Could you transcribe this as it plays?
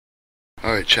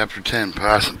Alright, Chapter 10,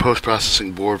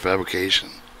 Post-Processing Board Fabrication.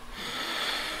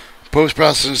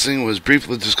 Post-processing was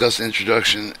briefly discussed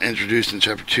introduced in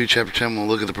Chapter 2. Chapter 10 will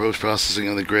look at the post-processing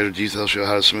in the greater detail, show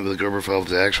how to submit the Gerber file to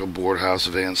the actual board house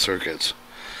advanced circuits.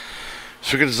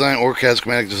 Circuit design, Orcad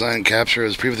schematic design, and capture.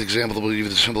 As previous example, the believe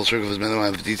the simple circuit with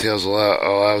minimized details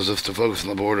allows us to focus on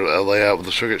the board layout with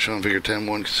the circuit shown in Figure 10.1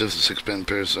 consists of 6-pin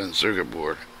pairs circuit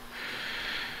board.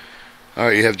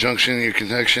 Alright, you have junction, your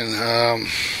connection,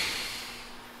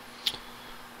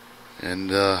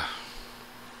 connector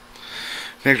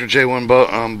J1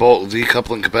 bolt,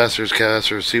 decoupling capacitors,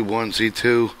 capacitor C1,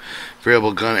 C2,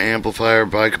 variable gun amplifier,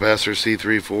 bicapacitor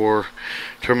C3, 4,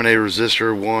 terminator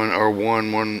resistor 1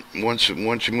 R1.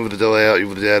 Once you move the delay out, you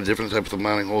will add different types of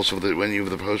mounting holes so that when you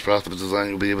have the post-process design,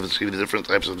 you'll be able to see the different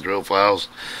types of drill files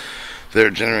that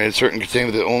are generated. Certain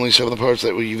contain only some of the parts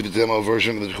that we use the demo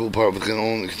version of the tool part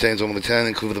contains only 10,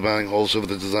 include the mounting holes so that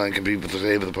the design can be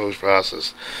saved with the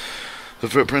post-process. The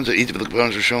footprints of each of the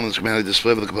components are shown in the schematic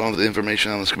display with the component of the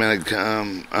information on the schematic.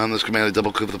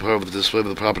 Double click the part of the display with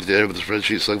the property data of the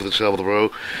spreadsheet. Select the cell of the row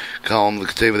column that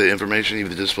contain the information. Either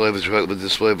the display with the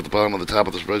display at the bottom of the top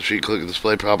of the spreadsheet. Click the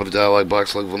display property dialog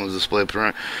box. Select one of the display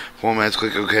formats.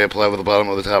 Click OK. Apply with the bottom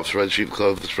of the top spreadsheet.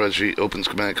 Close the spreadsheet. Open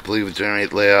schematic complete with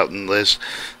generate layout and list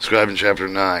described in Chapter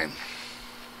 9.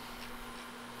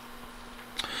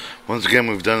 Once again,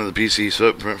 we've done the PC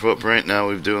footprint. Now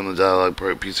we're doing the dialog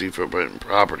PC footprint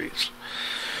properties.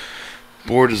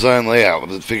 Board design layout.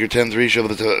 With the Figure 10.3 show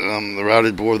the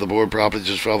routed board. The board properties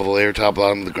just file with the layer, top,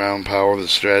 bottom, the ground, power, the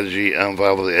strategy,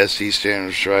 file with the ST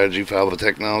standard strategy, file with the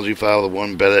technology file, the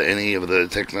 1 beta, any of the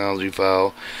technology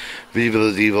file, Viva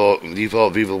the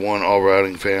default, Viva 1, all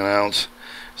routing fan outs.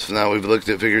 So now we've looked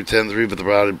at Figure 10.3 with the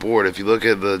routed board. If you look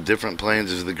at the different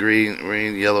planes as the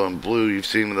green, yellow, and blue, you've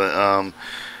seen the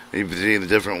you can see the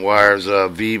different wires.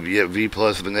 V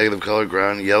plus the negative color,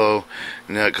 ground yellow,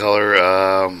 net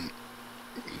color,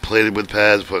 plated with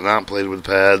pads, but not plated with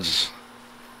pads.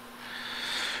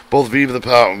 Both V of the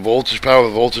power, voltage power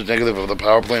with voltage negative of the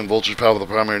power plane, voltage power with the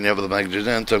primary negative of the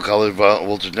magneto color,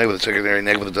 voltage negative with the secondary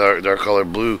negative of the dark color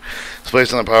blue. It's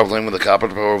placed on the power plane with the copper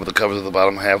power with the covers of the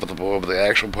bottom half of the board. But the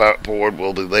actual board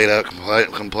will be laid out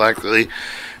compactly.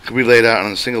 Can be laid out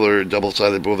on a single or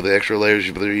double-sided board with the extra layers.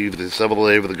 You believe the several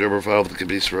layer with the Gerber file that can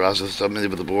be processed, submitted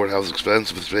with the board house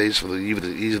expensive space for the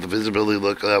ease of the visibility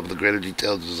lookup with the greater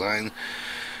detailed design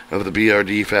of the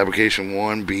BRD Fabrication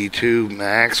 1, B2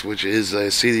 Max, which is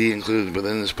a CD included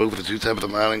within this book with the 2 types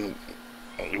of mounting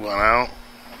you want out.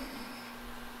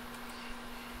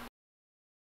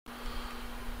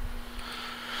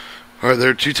 Alright, there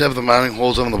are 2 types of mounting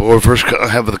holes on the board. First,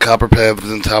 have the copper pad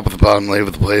within the top of the bottom layer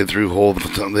with the plated through hole.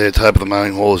 The type of the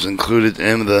mounting hole is included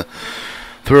in the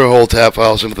through hole tap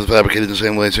file, simply fabricated in the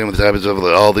same way, same with the tab as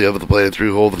all the other plated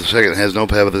through hole. The second has no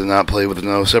pad, but does not play with the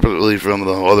no separately from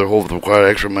the other hole with the required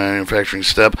extra manufacturing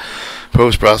step.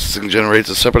 Post-processing generates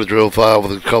a separate drill file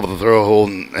with the called the throw hole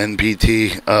and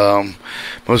NPT.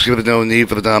 Most give it no need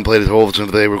for the non-plated hole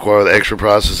since they require the extra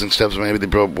processing steps. Maybe the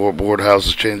board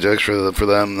houses change extra for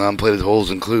them. Non-plated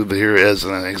holes include here as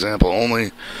an example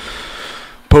only.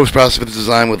 Post-processing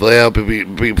design with layout.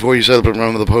 Before you set up and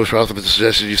run with the post-processing, it's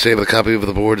suggested you save a copy of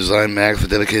the board design Max, the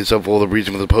dedicated subfolder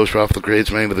region with the post-processing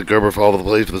creates made with the Gerber file with the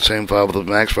place for the same file with the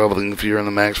Max file with the inferior and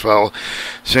the Max file.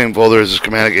 Same folder as the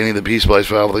schematic, any of the P-Splice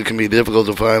file. It can be difficult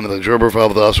to find with the Gerber file,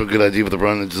 but also a good idea with the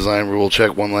run and design rule.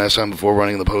 Check one last time before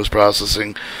running the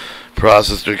post-processing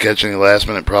process to catch any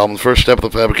last-minute problems. First step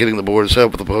of fabricating the board is set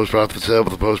up with the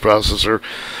post-processor.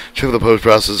 Check the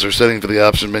post-processor setting for the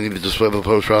option menu to display the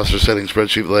post-processor setting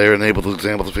spreadsheet layer. Enable the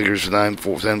example the figures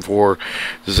 9.4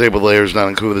 disabled layers not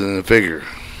included in the figure.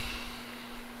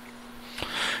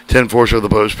 10.4 show the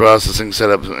post-processing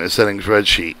setting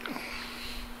spreadsheet.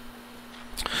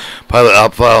 Pilot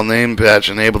op file name patch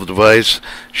enable the device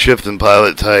shift and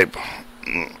pilot type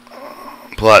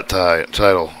plot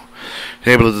title.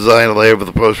 Able to design a layer with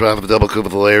the post-processing, double click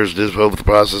with the layers, display with the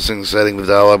processing setting with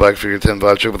the dialog box Figure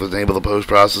 10.5. Check with the enable the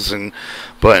post-processing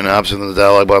button option in the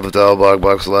dialog box. The dialog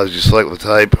box allows you to select the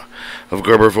type of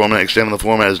Gerber format. Extend the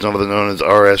format is known as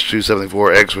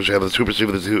RS274X, which have the supersede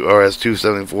with the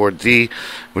RS274D,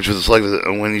 which is selected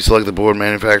when you select the board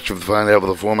manufacturer to find out what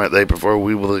the format they prefer.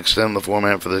 We will extend the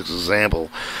format for this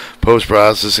example.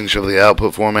 Post-processing show the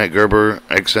output format Gerber,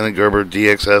 extended Gerber,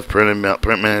 DXF,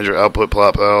 print manager, output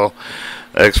plot file,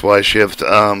 XY shift,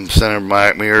 center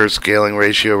mirror, scaling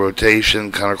ratio,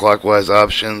 rotation, counterclockwise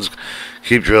options,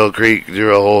 keep drill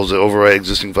holes that overwrite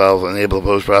existing files, enable the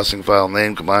post-processing file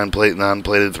name, combine plate,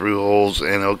 non-plated through holes,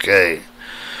 and OK.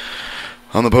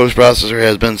 On the post processor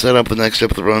has been set up. The next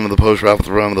step of the run of the post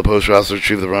processor,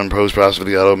 retrieve the run post processor.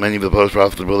 The auto menu of the post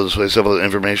processor will display several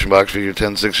information box. Figure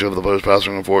 10.6 show the post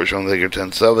processor report shown figure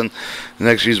 10.7. The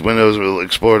next use Windows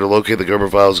Explorer to locate the Gerber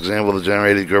files. Example of the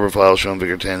generated Gerber files shown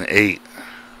figure 10.8.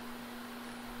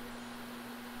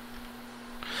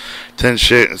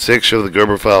 10.6 show the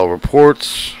Gerber file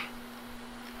reports.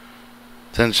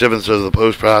 10.7 shows the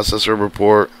post processor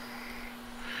report.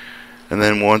 And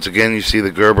then once again, you see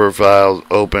the Gerber files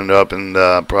opened up in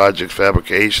the project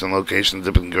fabrication, location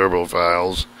zipping Gerber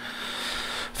files.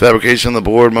 Fabrication on the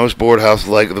board. Most board houses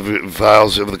like the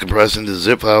files of the compressed into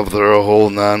zip file with thorough hole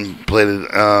non-plated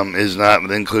is not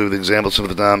included. Examples of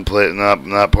the non-plated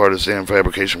not part of the same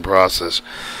fabrication process.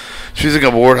 Choosing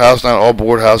a board house. Not all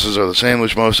board houses are the same,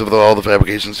 which most of all the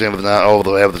fabrication standards, not all of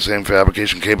them have the same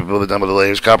fabrication capability done by the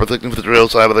layers. Copper thickness for the drill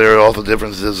side of the layer, all the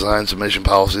difference in design, submission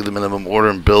policy, the minimum order,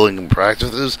 and billing and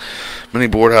practices. Many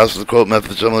board houses quote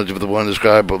methods similar to the one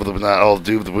described, but not all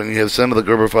do. When you have sent the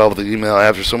Gerber file with the email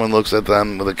after someone looks at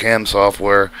them with a CAM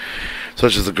software,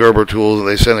 such as the Gerber tools, and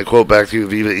they send a quote back to you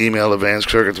via email. Advanced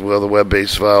circuits will the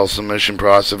web-based file submission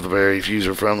process, the very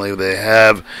user-friendly. They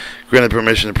have granted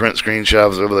permission to print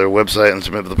screenshots over their website and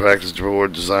submit to the practice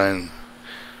board design.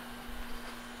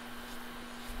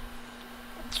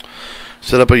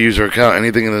 Set up a user account.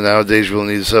 Anything in the nowadays you will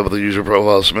need to set up the user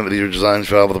profile. Submit your designs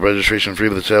file with the registration free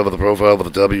with the tab with the profile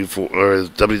with the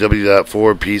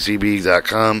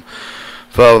www.4pcb.com.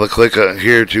 Follow the click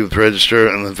here to register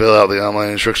and then fill out the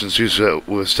online instructions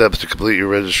with steps to complete your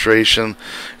registration.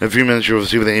 In a few minutes you will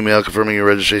receive an email confirming your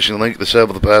registration. Link the set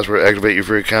with the password. Activate your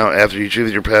free account. After you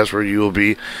choose your password, you will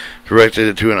be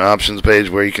directed to an options page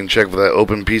where you can check for that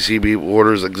open PCB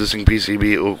orders, existing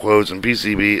PCB quotes, and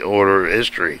PCB order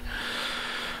history.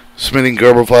 Submitting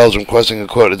Gerber files and requesting a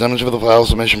quote. To demonstrate the file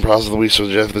submission process, we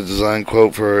suggest the design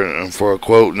quote for a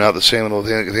quote. Not the same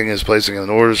thing as placing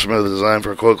an order. Submit the design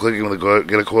for a quote. Clicking with the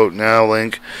get a quote now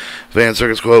link. Advanced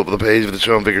circuits quote with the page of the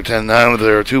shown figure 10. Now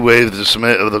there are two ways to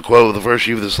submit the quote. The first,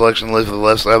 you have the selection list of the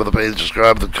left side of the page.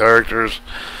 Describe the characters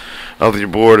of your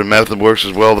board, and method works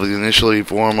as well with the initially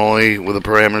formally with the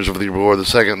parameters of your board. The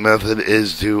second method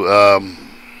is to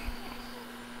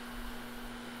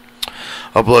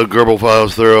upload Gerber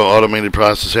files through automated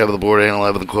process, have the board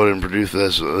analyze the quote and produce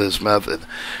this method.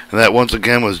 And that once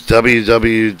again was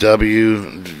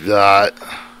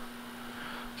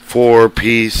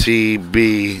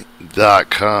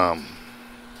www.4pcb.com.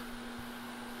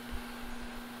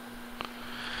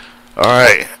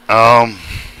 Alright, and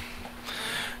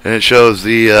it shows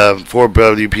the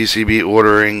 4WPCB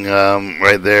ordering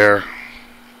right there.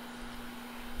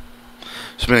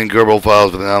 Submitting Gerber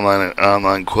files with an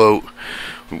online quote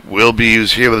will be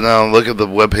used here, but now look at the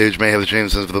web page may have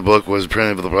changed since the book was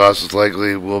printed, but the process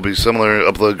likely will be similar.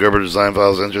 Upload Gerber design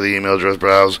files, enter the email address,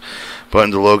 browse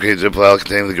button to locate zip file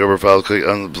containing the Gerber files, click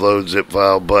upload zip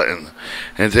file button,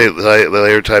 and take the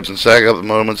layer types and stack up the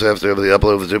moments after the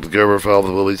upload of the zip Gerber file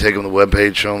that will be taken to the web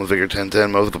page shown in figure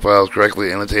 1010. Most of the files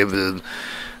correctly annotated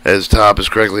as top is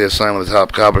correctly assigned with the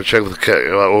top copy. Check with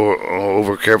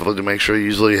over carefully to make sure you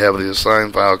usually have the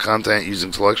assigned file content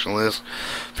using selection list.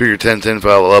 Figure 1010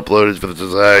 file uploaded for the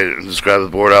design and describe the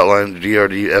board outline,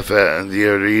 DRD, and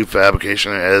DRD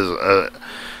fabrication as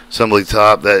assembly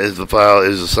top. That is the file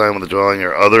is assigned with the drawing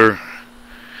or other,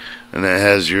 and it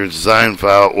has your design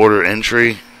file order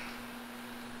entry.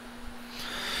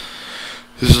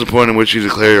 This is the point in which you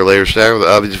declare your layer stack with the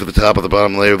objects for the top of the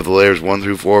bottom layer with the layers 1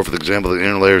 through 4. For example, the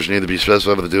inner layers need to be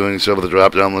specified with the doing so with the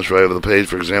drop down list right over the page.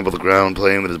 For example, the ground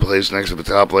plane that is placed next to the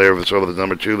top layer with the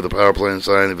number 2 with the power plane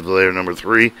sign with the layer number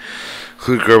 3.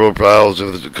 Include Gerber files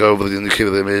of the code with the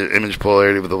indicator of the image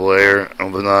polarity with the layer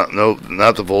of the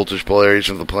not the voltage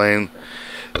polarization of the plane.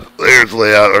 Layers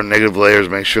layout are negative layers.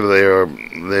 Make sure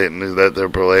that their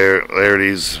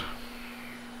polarities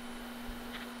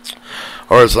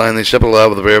are assigned. They step allowed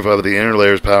with the verify that the inner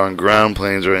layers, power, and ground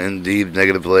planes are indeed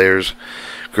negative layers.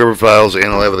 Gerber files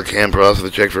analyze with the CAM process to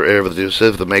check for error with the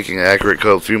assist of making an accurate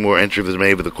quote. A few more entries is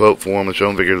made with the quote form as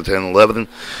shown figure 1011.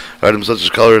 Items such as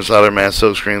color and solder, mass,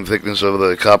 silk screen, thickness of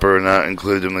the copper are not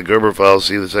included in the Gerber files.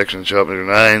 See the section chapter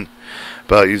 9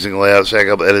 about using layout stack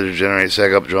up editor to generate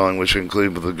stack up drawing, which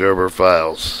include with the Gerber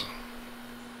files.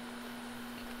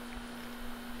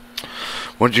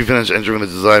 Once you finish entering the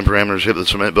design parameters, hit the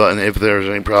submit button. If there's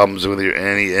any problems with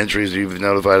any entries, you've been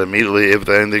notified immediately. If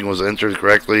anything was entered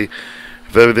correctly,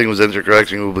 if everything was entered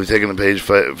correctly, you will be taken to page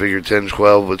figure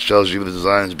 1012, which tells you the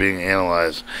design is being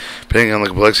analyzed. Depending on the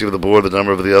complexity of the board, the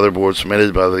number of the other boards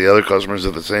submitted by the other customers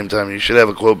at the same time, you should have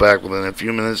a quote back within a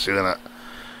few minutes to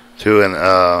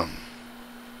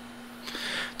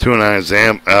 2 and an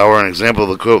example of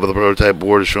the quote for the prototype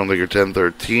board is shown in figure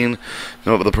 1013.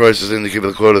 Note that the prices indicated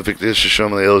the quote of fictitious is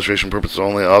shown in the illustration purpose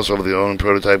only. Also for the own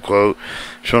prototype quote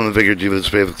shown in the figure due to the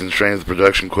space of constraints, the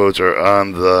production quotes are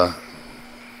on the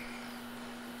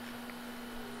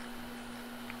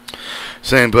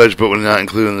same pledge, but when not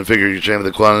included in the figure, you change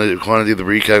the quantity of the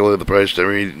recalculate the price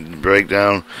to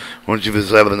breakdown. Once you've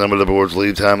decided the number of the board's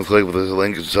lead time, click with the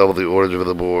link and sell the order of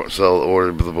the board. Sell the order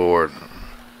of the board.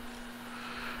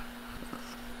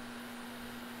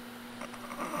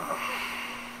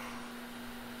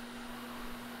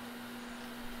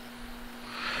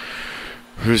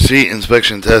 Receipt,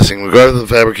 inspection, testing. Regardless of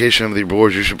the fabrication of the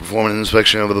boards, you should perform an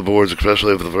inspection of the boards,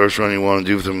 especially if the first run you want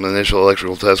to do some initial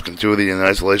electrical test, continuity, and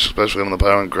isolation, especially on the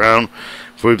power and ground.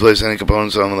 Before you place any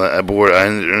components on the board, I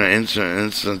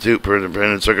institute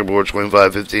printed circuit boards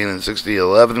 2515 and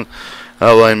 6011.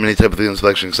 Outline many types of the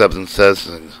inspection acceptance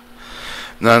testing.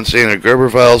 Non-standard Gerber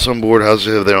files. Some board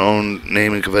houses have their own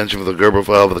naming convention for the Gerber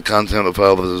file, but the content of the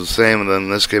file is the same. And then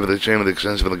in this case, they change the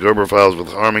extension of the Gerber files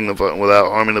without harming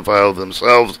the files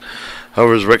themselves.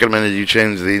 However, it's recommended you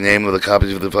change the name of the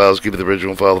copies of the files, keep the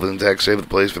original file intact, save the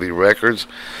place for the records.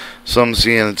 Some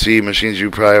CNC machines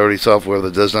use priority software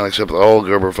that does not accept all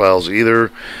Gerber files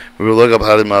either. We will look up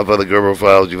how to modify the Gerber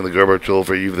files using the Gerber tool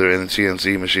for either in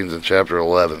CNC machines in Chapter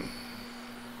 11.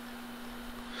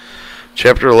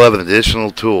 Chapter 11,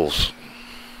 Additional Tools.